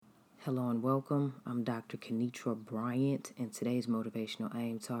Hello and welcome. I'm Dr. Kenitra Bryant, and today's motivational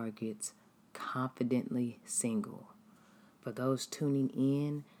aim targets confidently single. For those tuning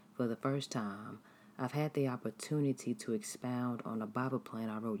in for the first time, I've had the opportunity to expound on a Bible plan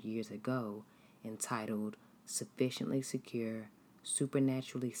I wrote years ago entitled Sufficiently Secure,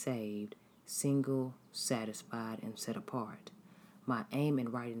 Supernaturally Saved, Single, Satisfied, and Set Apart. My aim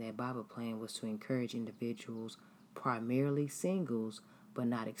in writing that Bible plan was to encourage individuals, primarily singles, but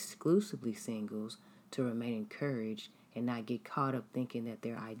not exclusively singles, to remain encouraged and not get caught up thinking that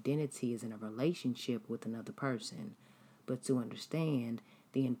their identity is in a relationship with another person, but to understand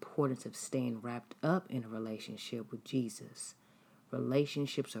the importance of staying wrapped up in a relationship with Jesus.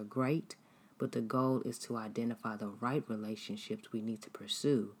 Relationships are great, but the goal is to identify the right relationships we need to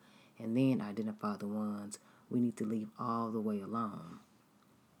pursue and then identify the ones we need to leave all the way alone.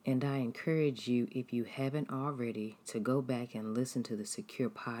 And I encourage you, if you haven't already, to go back and listen to the Secure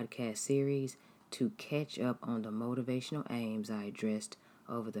podcast series to catch up on the motivational aims I addressed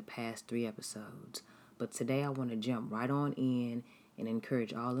over the past 3 episodes. But today I want to jump right on in and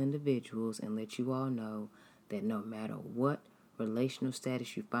encourage all individuals and let you all know that no matter what relational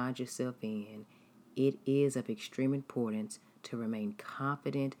status you find yourself in, it is of extreme importance to remain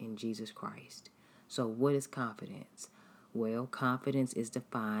confident in Jesus Christ. So what is confidence? Well, confidence is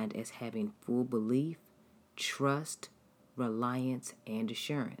defined as having full belief, trust, reliance, and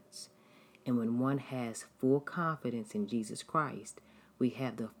assurance. And when one has full confidence in Jesus Christ, we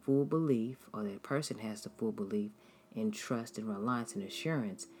have the full belief, or that person has the full belief and trust and reliance and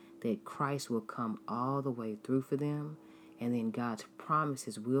assurance that Christ will come all the way through for them, and then God's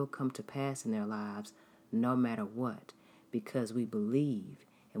promises will come to pass in their lives no matter what, because we believe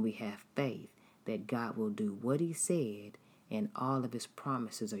and we have faith that God will do what He said, and all of His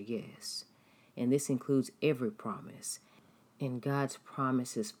promises are yes. And this includes every promise. And God's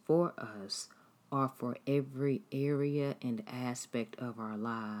promises for us are for every area and aspect of our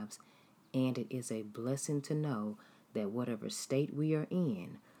lives. And it is a blessing to know that whatever state we are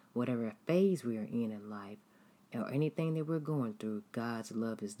in, whatever phase we are in life, or anything that we're going through, God's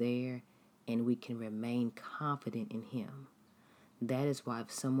love is there and we can remain confident in Him. That is why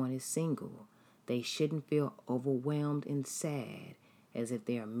if someone is single, they shouldn't feel overwhelmed and sad as if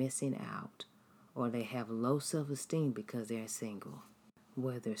they are missing out, or they have low self-esteem because they're single.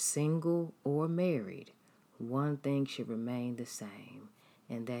 Whether single or married, one thing should remain the same,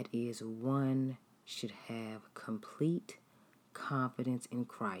 and that is one should have complete confidence in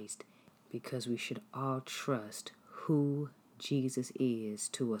Christ, because we should all trust who Jesus is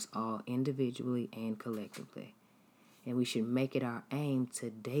to us all individually and collectively. And we should make it our aim to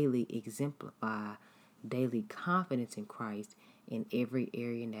daily exemplify daily confidence in Christ in every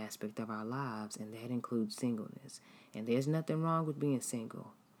area and aspect of our lives, and that includes singleness. And there's nothing wrong with being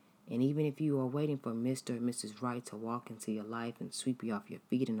single. And even if you are waiting for Mr. or Mrs. Right to walk into your life and sweep you off your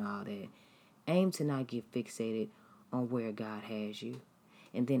feet and all that, aim to not get fixated on where God has you.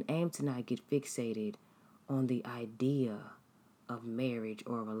 And then aim to not get fixated on the idea of marriage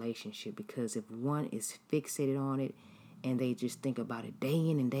or a relationship, because if one is fixated on it and they just think about it day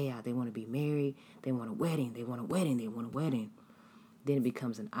in and day out, they want to be married, they want a wedding, they want a wedding, they want a wedding, then it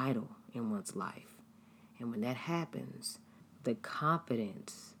becomes an idol in one's life. And when that happens, the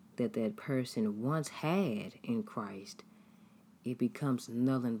confidence that that person once had in Christ, it becomes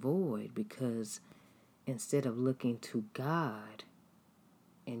null and void, because instead of looking to God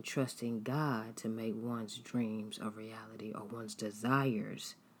and trusting God to make one's dreams a reality, or one's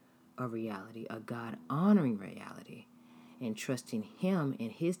desires a reality, a God-honoring reality, and trusting Him in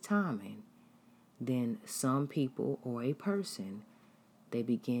His timing, then some people or a person, they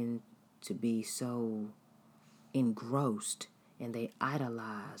begin to be so engrossed and they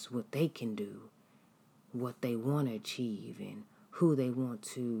idolize what they can do, what they want to achieve, and who they want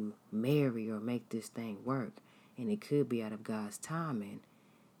to marry or make this thing work. And it could be out of God's timing.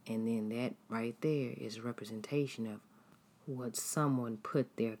 And then that right there is a representation of what someone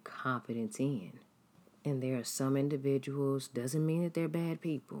put their confidence in. And there are some individuals, doesn't mean that they're bad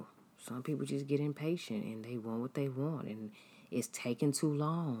people. Some people just get impatient and they want what they want, and it's taking too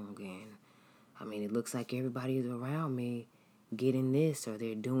long. And it looks like everybody is around me getting this or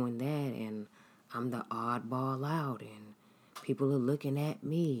they're doing that, and I'm the oddball out, and people are looking at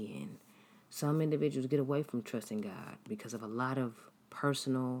me. And some individuals get away from trusting God because of a lot of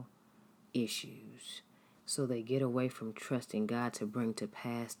personal issues. So they get away from trusting God to bring to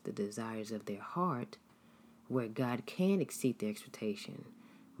pass the desires of their heart, where God can exceed their expectation,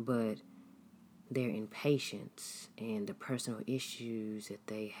 but their impatience and the personal issues that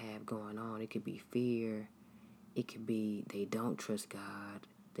they have going on, it could be fear, it could be they don't trust God,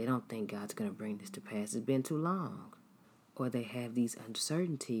 They don't think God's going to bring this to pass. It's been too long. Or they have these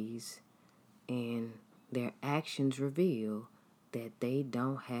uncertainties and their actions reveal that they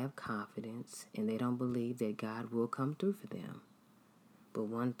don't have confidence and they don't believe that God will come through for them. But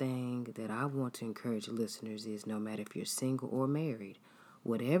one thing that I want to encourage listeners is no matter if you're single or married,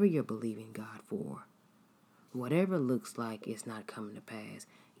 whatever you're believing God for, whatever looks like it's not coming to pass,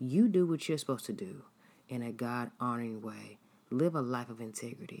 you do what you're supposed to do in a God-honoring way. Live a life of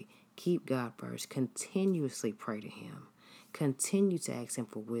integrity. Keep God first. Continuously pray to Him. Continue to ask Him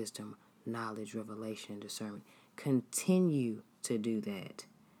for wisdom, knowledge, revelation, and discernment. Continue to do that.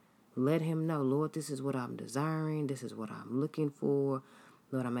 Let Him know, Lord, this is what I'm desiring. This is what I'm looking for.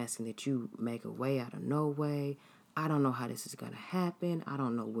 Lord, I'm asking that you make a way out of no way. I don't know how this is going to happen. I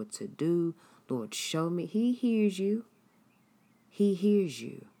don't know what to do. Lord, show me. He hears you. He hears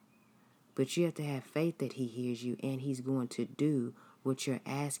you. But you have to have faith that He hears you and He's going to do what you're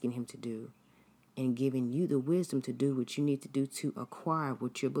asking Him to do and giving you the wisdom to do what you need to do to acquire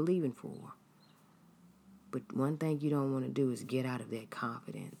what you're believing for. But one thing you don't want to do is get out of that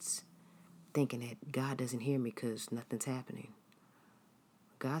confidence, thinking that God doesn't hear me because nothing's happening.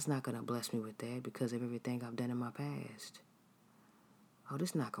 God's not going to bless me with that because of everything I've done in my past. Oh, this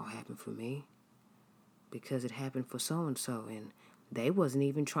is not going to happen for me because it happened for so-and-so, and they wasn't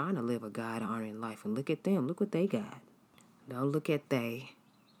even trying to live a God-honoring life. And look at them. Look what they got. Don't look at they.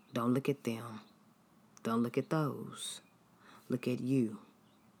 Don't look at them. Don't look at those. Look at you.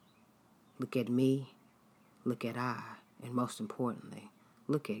 Look at me. Look at I. And most importantly,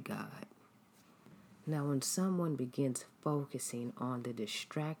 look at God. Now, when someone begins focusing on the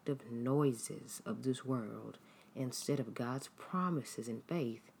distractive noises of this world instead of God's promises and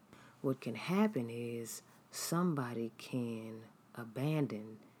faith, what can happen is somebody can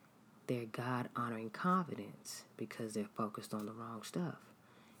abandon their God-honoring confidence because they're focused on the wrong stuff.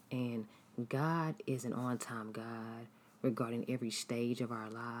 And God is an on-time God regarding every stage of our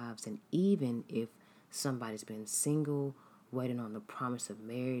lives. And even if somebody's been single, waiting on the promise of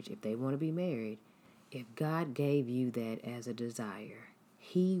marriage, if they want to be married, if God gave you that as a desire,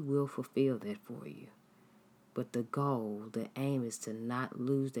 He will fulfill that for you. But the goal, the aim is to not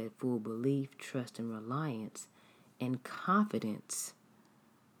lose that full belief, trust, and reliance and confidence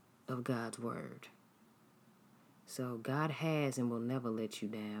of God's word. So God has and will never let you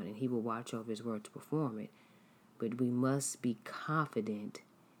down, and He will watch over His word to perform it. But we must be confident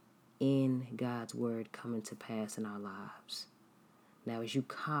in God's word coming to pass in our lives. Now, as you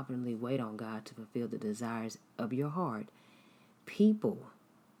confidently wait on God to fulfill the desires of your heart,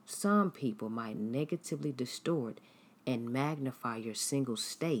 some people might negatively distort and magnify your single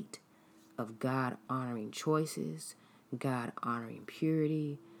state of God-honoring choices, God-honoring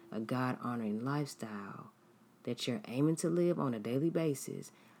purity, a God-honoring lifestyle that you're aiming to live on a daily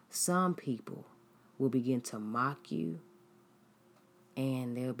basis. Some people will begin to mock you,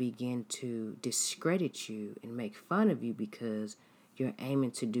 and they'll begin to discredit you and make fun of you because you're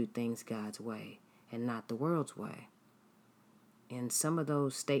aiming to do things God's way and not the world's way. And some of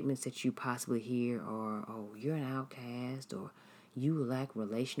those statements that you possibly hear are, oh, you're an outcast, or you lack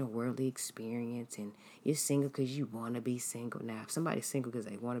relational worldly experience, and you're single because you want to be single. Now, if somebody's single because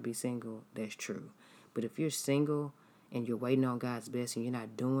they want to be single, that's true. But if you're single and you're waiting on God's best and you're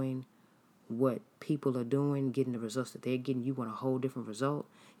not doing what people are doing, getting the results that they're getting, you want a whole different result,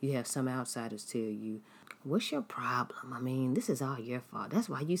 you have some outsiders tell you, what's your problem? I mean, this is all your fault. That's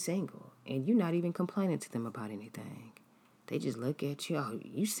why you're single. And you're not even complaining to them about anything. They just look at you, oh,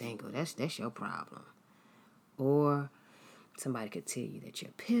 you single, that's your problem. Or somebody could tell you that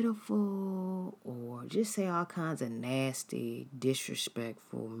you're pitiful, or just say all kinds of nasty,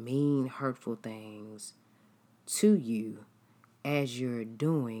 disrespectful, mean, hurtful things to you as you're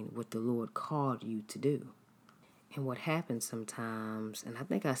doing what the Lord called you to do. And what happens sometimes, and I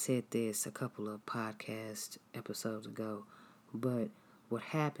think I said this a couple of podcast episodes ago, but what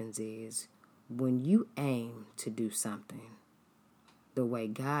happens is when you aim to do something the way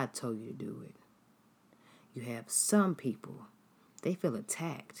God told you to do it, you have some people, they feel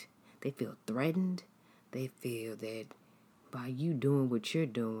attacked, they feel threatened, they feel that by you doing what you're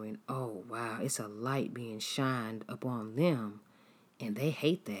doing, oh wow, it's a light being shined upon them, and they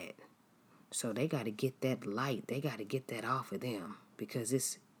hate that. So they got to get that light, they got to get that off of them because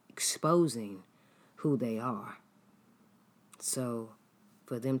it's exposing who they are. So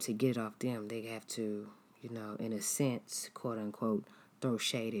for them to get it off them, they have to, in a sense, quote unquote, throw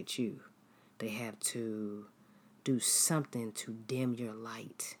shade at you. They have to do something to dim your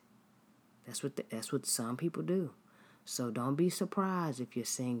light. That's what some people do. So don't be surprised if you're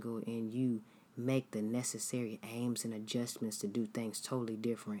single and you make the necessary aims and adjustments to do things totally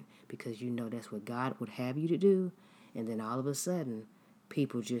different because you know that's what God would have you to do. And then all of a sudden,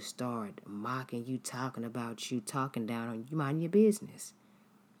 people just start mocking you, talking about you, talking down on you, mind your business.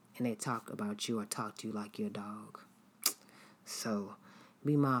 And they talk about you or talk to you like you're a dog. So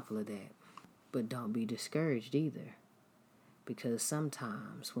be mindful of that. But don't be discouraged either. Because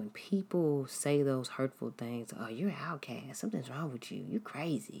sometimes when people say those hurtful things, oh, you're an outcast, something's wrong with you, you're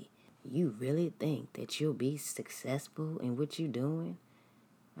crazy. You really think that you'll be successful in what you're doing?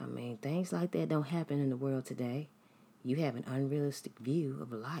 I mean, things like that don't happen in the world today. You have an unrealistic view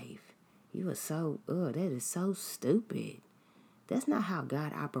of life. You are so, that is so stupid. That's not how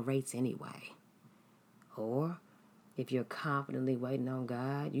God operates anyway. Or if you're confidently waiting on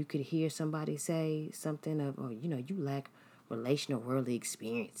God, you could hear somebody say something of, you lack relational worldly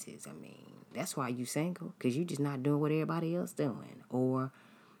experiences. I mean, that's why you single, because you're just not doing what everybody else doing. Or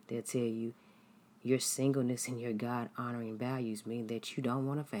they'll tell you your singleness and your God-honoring values mean that you don't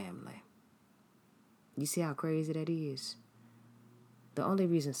want a family. You see how crazy that is? The only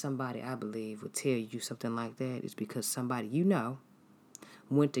reason somebody, I believe, would tell you something like that is because somebody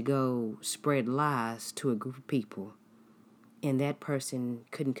went to go spread lies to a group of people, and that person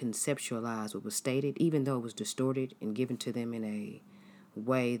couldn't conceptualize what was stated, even though it was distorted and given to them in a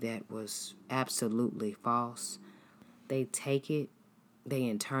way that was absolutely false. They take it, they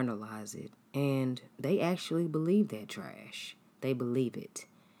internalize it, and they actually believe that trash. They believe it.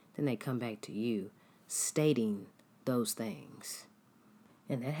 Then they come back to you stating those things.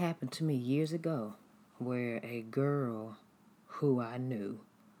 And that happened to me years ago, where a girl who I knew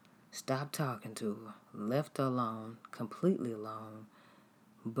stopped talking to her, left her alone, completely alone,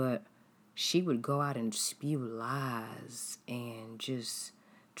 but she would go out and spew lies and just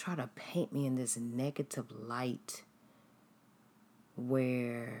try to paint me in this negative light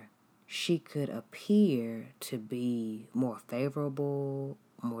where she could appear to be more favorable,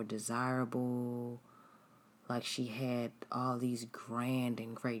 more desirable, like she had all these grand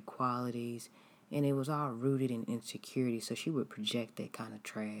and great qualities, and it was all rooted in insecurity, so she would project that kind of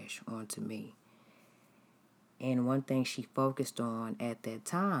trash onto me. And one thing she focused on at that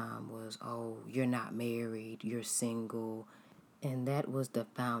time was, oh, you're not married, you're single, and that was the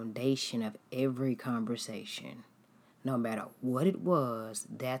foundation of every conversation. No matter what it was,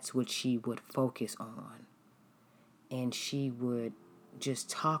 that's what she would focus on. And she would just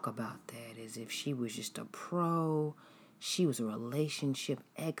talk about that as if she was just a pro. She was a relationship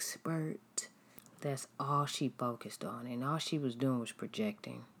expert. That's all she focused on. And all she was doing was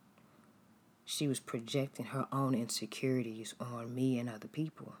projecting. She was projecting her own insecurities on me and other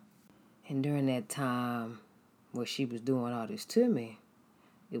people. And during that time where she was doing all this to me,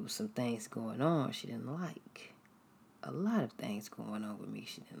 it was some things going on she didn't like. A lot of things going on with me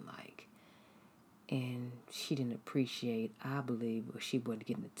she didn't like. And she didn't appreciate, I believe, or she wasn't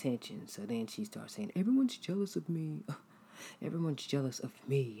getting attention. So then she started saying, everyone's jealous of me. Everyone's jealous of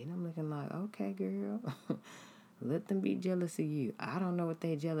me. And I'm looking like, okay, girl. Let them be jealous of you. I don't know what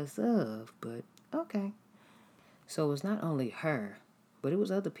they're jealous of, but okay. So it was not only her, but it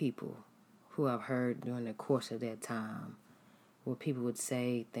was other people who I've heard during the course of that time where people would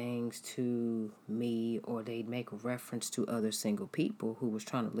say things to me or they'd make reference to other single people who was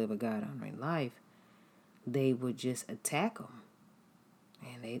trying to live a God-honoring life. They would just attack them.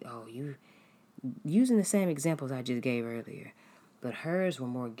 And you using the same examples I just gave earlier. But hers were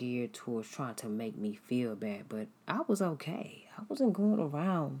more geared towards trying to make me feel bad. But I was okay. I wasn't going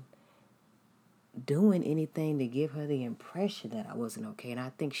around doing anything to give her the impression that I wasn't okay. And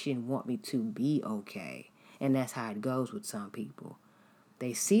I think she didn't want me to be okay. And that's how it goes with some people.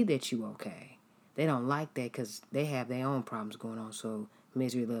 They see that you okay. They don't like that because they have their own problems going on. So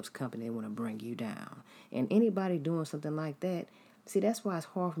misery loves company. They want to bring you down. And anybody doing something like that, see, that's why it's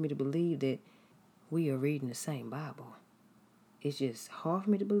hard for me to believe that we are reading the same Bible. It's just hard for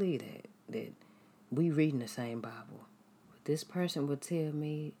me to believe that we reading the same Bible. But this person would tell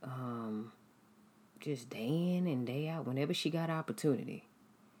me just day in and day out, whenever she got opportunity,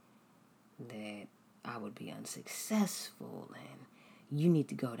 that I would be unsuccessful and you need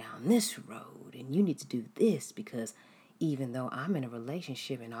to go down this road and you need to do this because even though I'm in a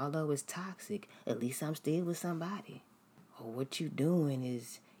relationship and although it's toxic, at least I'm still with somebody. Or what you doing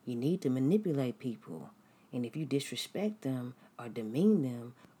is you need to manipulate people. And if you disrespect them or demean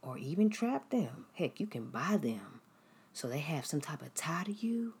them or even trap them, heck, you can buy them. So they have some type of tie to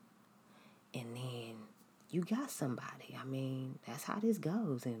you. And then you got somebody. I mean, that's how this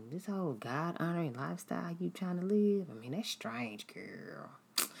goes. And this whole God-honoring lifestyle you trying to live, I mean, that's strange, girl.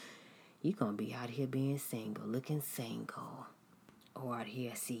 You gonna be out here being single, looking single. Or out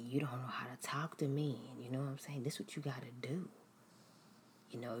here, see, you don't know how to talk to men. You know what I'm saying? This is what you got to do.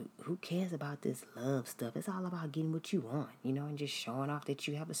 You know, who cares about this love stuff? It's all about getting what you want, you know, and just showing off that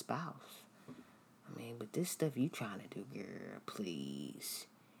you have a spouse. I mean, but this stuff you trying to do, girl, please.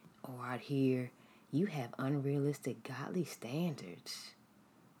 Or out here, you have unrealistic godly standards.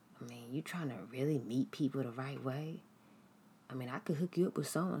 I mean, you trying to really meet people the right way? I mean, I could hook you up with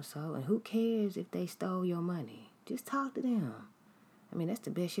so-and-so, and who cares if they stole your money? Just talk to them. I mean, that's the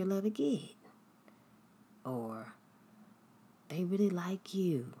best you'll ever get. Or they really like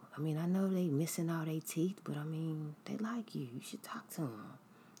you. I mean, I know they missing all their teeth, but I mean, they like you. You should talk to them.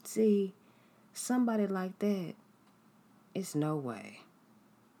 See, somebody like that, it's no way,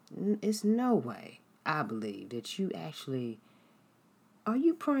 I believe, that you actually, are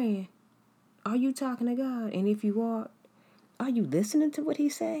you praying? Are you talking to God? And if you are you listening to what he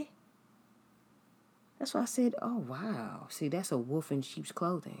say? That's why I said, oh, wow. See, that's a wolf in sheep's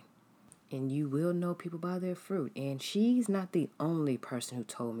clothing. And you will know people by their fruit. And she's not the only person who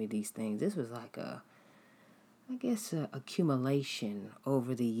told me these things. This was like a accumulation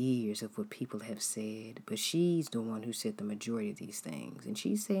over the years of what people have said. But she's the one who said the majority of these things. And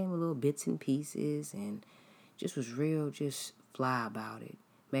she's saying little bits and pieces and just was real, just fly about it.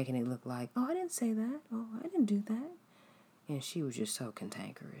 Making it look like, oh, I didn't say that. Oh, I didn't do that. And she was just so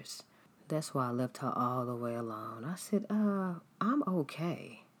cantankerous. That's why I left her all the way alone. I said, I'm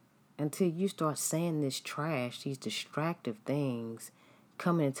okay. Until you start saying this trash, these distractive things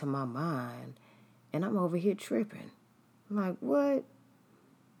coming into my mind, and I'm over here tripping. I'm like, what?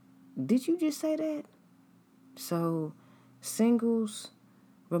 Did you just say that? So, singles,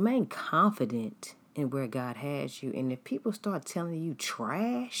 remain confident in where God has you. And if people start telling you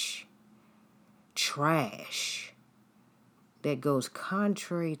trash, that goes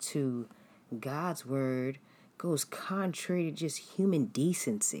contrary to God's word, goes contrary to just human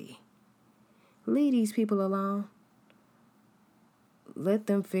decency, leave these people alone. Let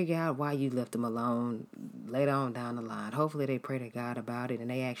them figure out why you left them alone later on down the line. Hopefully they pray to God about it and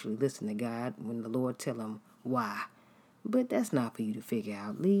they actually listen to God when the Lord tell them why. But that's not for you to figure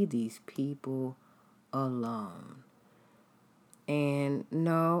out. Leave these people alone. And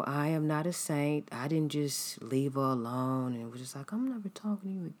no, I am not a saint. I didn't just leave her alone and was just like, I'm never talking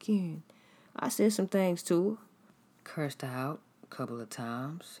to you again. I said some things to her. Cursed her out a couple of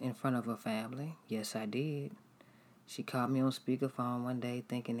times in front of her family. Yes, I did. She called me on speakerphone one day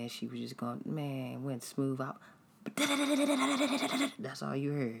thinking that she was just going, man, went smooth out. That's all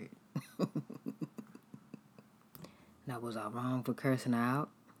you heard. Now, was I wrong for cursing her out?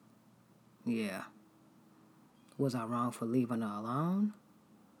 Yeah. Was I wrong for leaving her alone?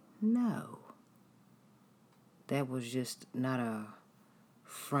 No. That was just not a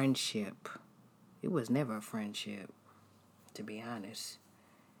friendship. It was never a friendship, to be honest.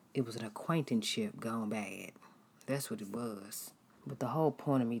 It was an acquaintanceship gone bad. That's what it was. But the whole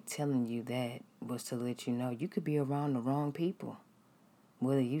point of me telling you that was to let you know you could be around the wrong people.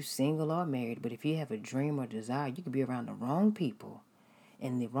 Whether you single or married, but if you have a dream or desire, you could be around the wrong people.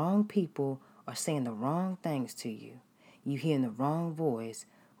 And the wrong people are saying the wrong things to you. You hearing the wrong voice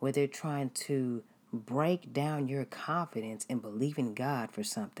where they're trying to break down your confidence and believe in God for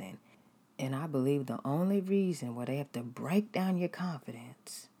something. And I believe the only reason why they have to break down your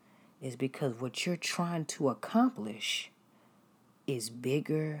confidence is because what you're trying to accomplish is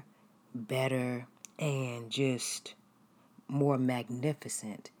bigger, better, and just more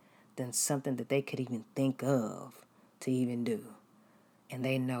magnificent than something that they could even think of to even do. And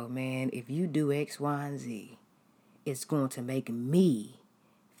they know, man, if you do X, Y, and Z, it's going to make me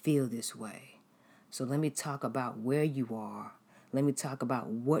feel this way. So let me talk about where you are. Let me talk about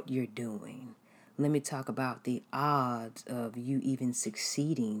what you're doing. Let me talk about the odds of you even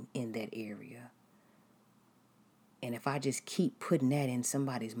succeeding in that area. And if I just keep putting that in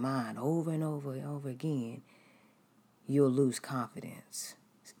somebody's mind over and over and over again, you'll lose confidence.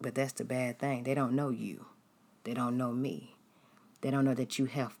 But that's the bad thing. They don't know you. They don't know me. They don't know that you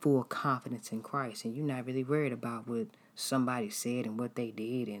have full confidence in Christ. And you're not really worried about what somebody said and what they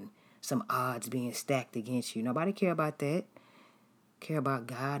did and some odds being stacked against you. Nobody care about that. Care about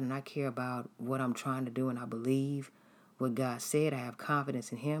God, and I care about what I'm trying to do, and I believe what God said. I have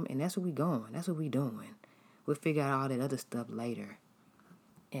confidence in Him, and that's where we going. That's what we doing. We'll figure out all that other stuff later.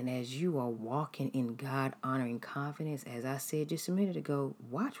 And as you are walking in God-honoring confidence, as I said just a minute ago,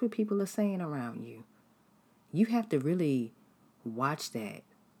 watch what people are saying around you. You have to really watch that.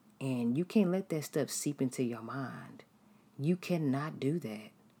 And you can't let that stuff seep into your mind. You cannot do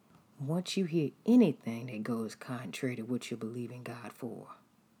that. Once you hear anything that goes contrary to what you believe in God for,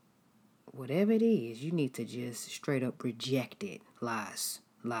 whatever it is, you need to just straight up reject it. Lies.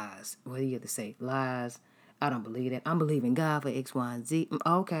 What do you have to say? Lies. I don't believe that. I'm believing God for X, Y, and Z.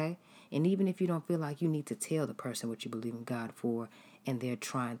 Okay. And even if you don't feel like you need to tell the person what you believe in God for and they're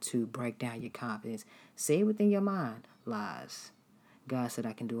trying to break down your confidence, say it within your mind. Lies. God said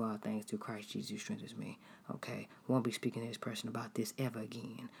I can do all things through Christ Jesus who strengthens me. Okay. Won't be speaking to this person about this ever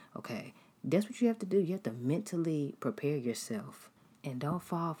again. Okay. That's what you have to do. You have to mentally prepare yourself. And don't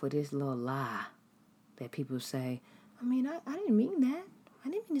fall for this little lie that people say, I didn't mean that. I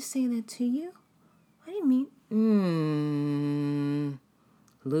didn't mean to say that to you. I didn't mean...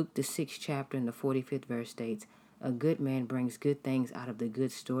 Luke, the 6th chapter and the 45th verse states, a good man brings good things out of the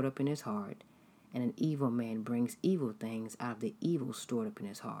good stored up in his heart, and an evil man brings evil things out of the evil stored up in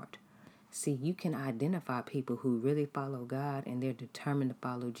his heart. See, you can identify people who really follow God and they're determined to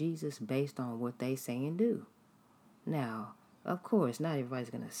follow Jesus based on what they say and do. Now, of course, not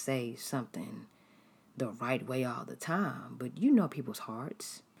everybody's going to say something the right way all the time, but you know people's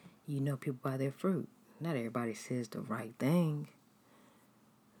hearts. You know people by their fruit. Not everybody says the right thing.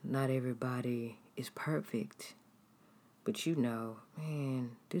 Not everybody is perfect. But you know,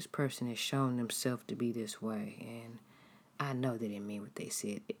 man, this person has shown themselves to be this way, and I know they didn't mean what they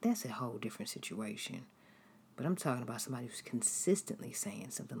said. That's a whole different situation. But I'm talking about somebody who's consistently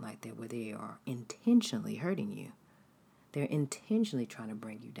saying something like that where they are intentionally hurting you. They're intentionally trying to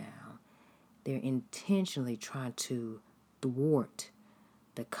bring you down. They're intentionally trying to thwart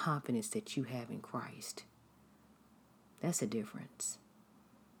the confidence that you have in Christ. That's a difference.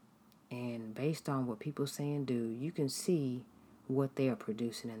 And based on what people say and do, you can see what they are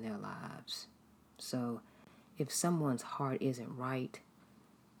producing in their lives. So if someone's heart isn't right,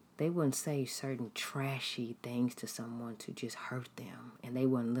 they wouldn't say certain trashy things to someone to just hurt them. And they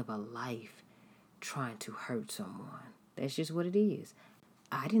wouldn't live a life trying to hurt someone. That's just what it is.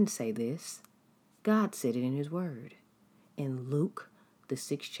 I didn't say this. God said it in His Word. In Luke, the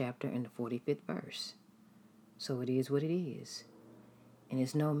 6th chapter and the 45th verse. So it is what it is. And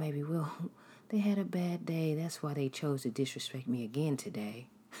it's no maybe, well, they had a bad day. That's why they chose to disrespect me again today.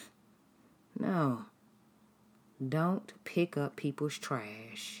 No. Don't pick up people's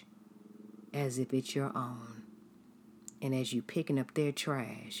trash as if it's your own. And as you picking up their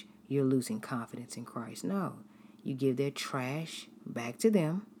trash, you're losing confidence in Christ. No. You give their trash back to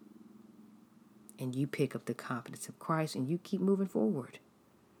them. And you pick up the confidence of Christ and you keep moving forward.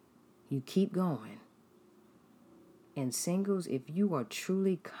 You keep going. And singles, if you are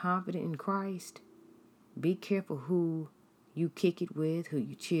truly confident in Christ, be careful who you kick it with, who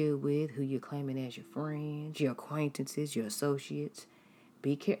you chill with, who you're claiming as your friends, your acquaintances, your associates.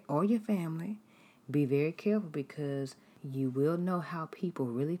 Be careful, or your family. Be very careful because you will know how people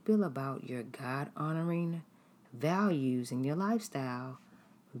really feel about your God-honoring values and your lifestyle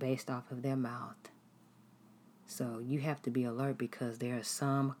based off of their mouth. So you have to be alert because there are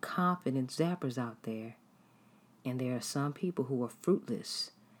some confident zappers out there. And there are some people who are fruitless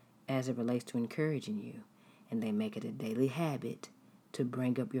as it relates to encouraging you. And they make it a daily habit to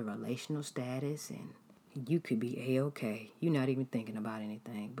bring up your relational status. And you could be A-okay. You're not even thinking about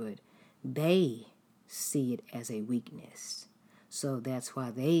anything. But they see it as a weakness. So that's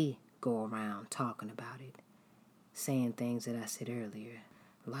why they go around talking about it. Saying things that I said earlier.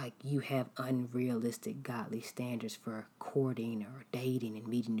 Like you have unrealistic godly standards for courting or dating and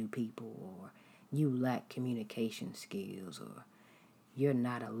meeting new people, or you lack communication skills, or you're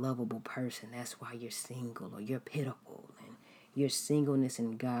not a lovable person, that's why you're single, or you're pitiful, and your singleness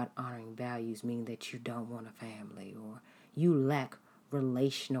and God-honoring values mean that you don't want a family, or you lack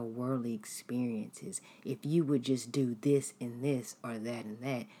relational worldly experiences. If you would just do this and this or that and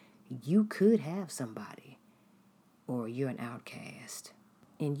that, you could have somebody, or you're an outcast.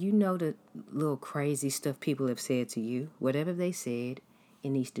 And you know the little crazy stuff people have said to you. Whatever they said, it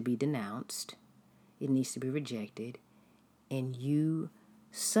needs to be denounced. It needs to be rejected. And you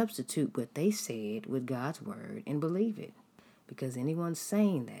substitute what they said with God's word and believe it. Because anyone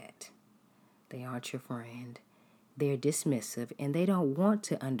saying that, they aren't your friend. They're dismissive and they don't want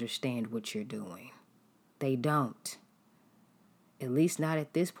to understand what you're doing. They don't. At least not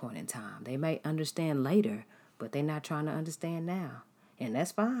at this point in time. They may understand later, but they're not trying to understand now. And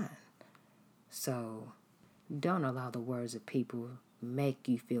that's fine. So don't allow the words of people make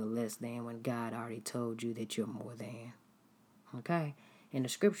you feel less than when God already told you that you're more than. Okay? In the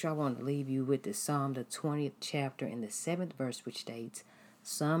scripture I want to leave you with is Psalm the 20th chapter and the 7th verse, which states,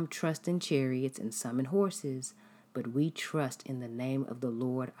 some trust in chariots and some in horses, but we trust in the name of the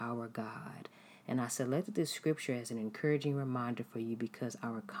Lord our God. And I selected this scripture as an encouraging reminder for you because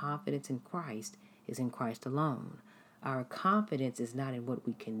our confidence in Christ is in Christ alone. Our confidence is not in what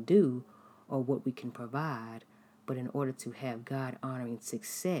we can do or what we can provide, but in order to have God-honoring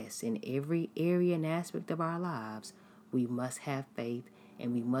success in every area and aspect of our lives, we must have faith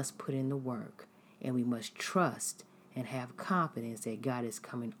and we must put in the work and we must trust and have confidence that God is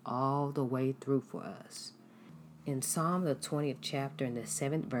coming all the way through for us. In Psalm the 20th chapter and the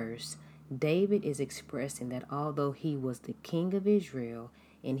 7th verse, David is expressing that although he was the king of Israel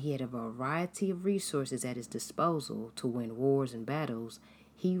and he had a variety of resources at his disposal to win wars and battles,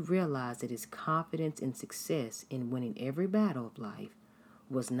 he realized that his confidence and success in winning every battle of life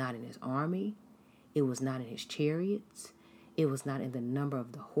was not in his army, it was not in his chariots, it was not in the number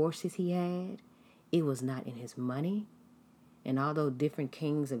of the horses he had, it was not in his money. And although different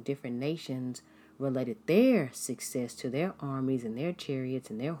kings of different nations related their success to their armies and their chariots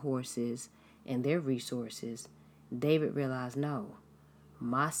and their horses and their resources, David realized, no,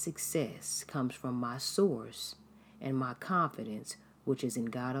 my success comes from my source and my confidence, which is in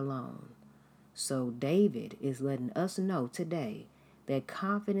God alone. So David is letting us know today that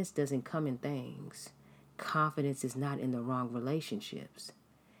confidence doesn't come in things. Confidence is not in the wrong relationships.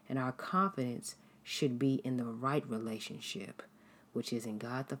 And our confidence should be in the right relationship, which is in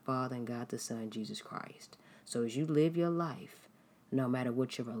God the Father and God the Son, Jesus Christ. So as you live your life, no matter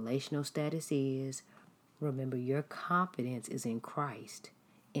what your relational status is, remember your confidence is in Christ.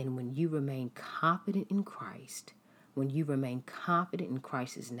 And when you remain confident in Christ, when you remain confident in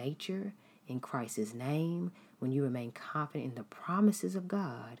Christ's nature, in Christ's name, when you remain confident in the promises of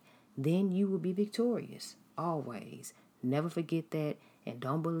God, then you will be victorious, always. Never forget that, and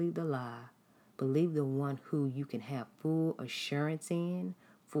don't believe the lie. Believe the one who you can have full assurance in,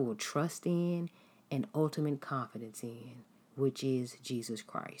 full trust in, and ultimate confidence in, which is Jesus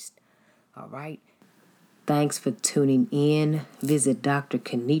Christ. All right? Thanks for tuning in. Visit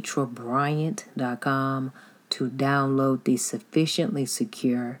drkenitrabryant.com to download the Sufficiently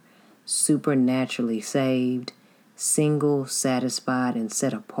Secure, Supernaturally Saved, Single, Satisfied, and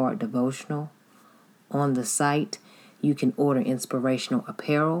Set Apart devotional. On the site, you can order inspirational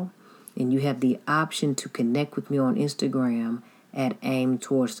apparel, and you have the option to connect with me on Instagram at Aim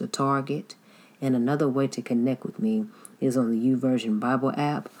Towards the Target. And another way to connect with me is on the YouVersion Bible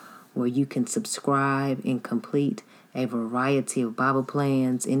app, where you can subscribe and complete a variety of Bible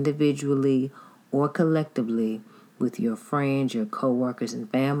plans individually or collectively with your friends, your co-workers, and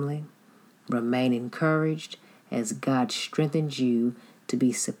family. Remain encouraged as God strengthens you to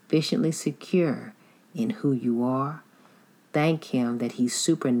be sufficiently secure in who you are. Thank Him that He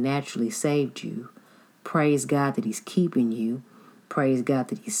supernaturally saved you. Praise God that He's keeping you. Praise God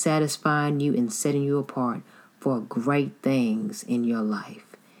that He's satisfying you and setting you apart for great things in your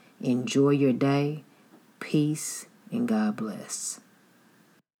life. Enjoy your day. Peace and God bless.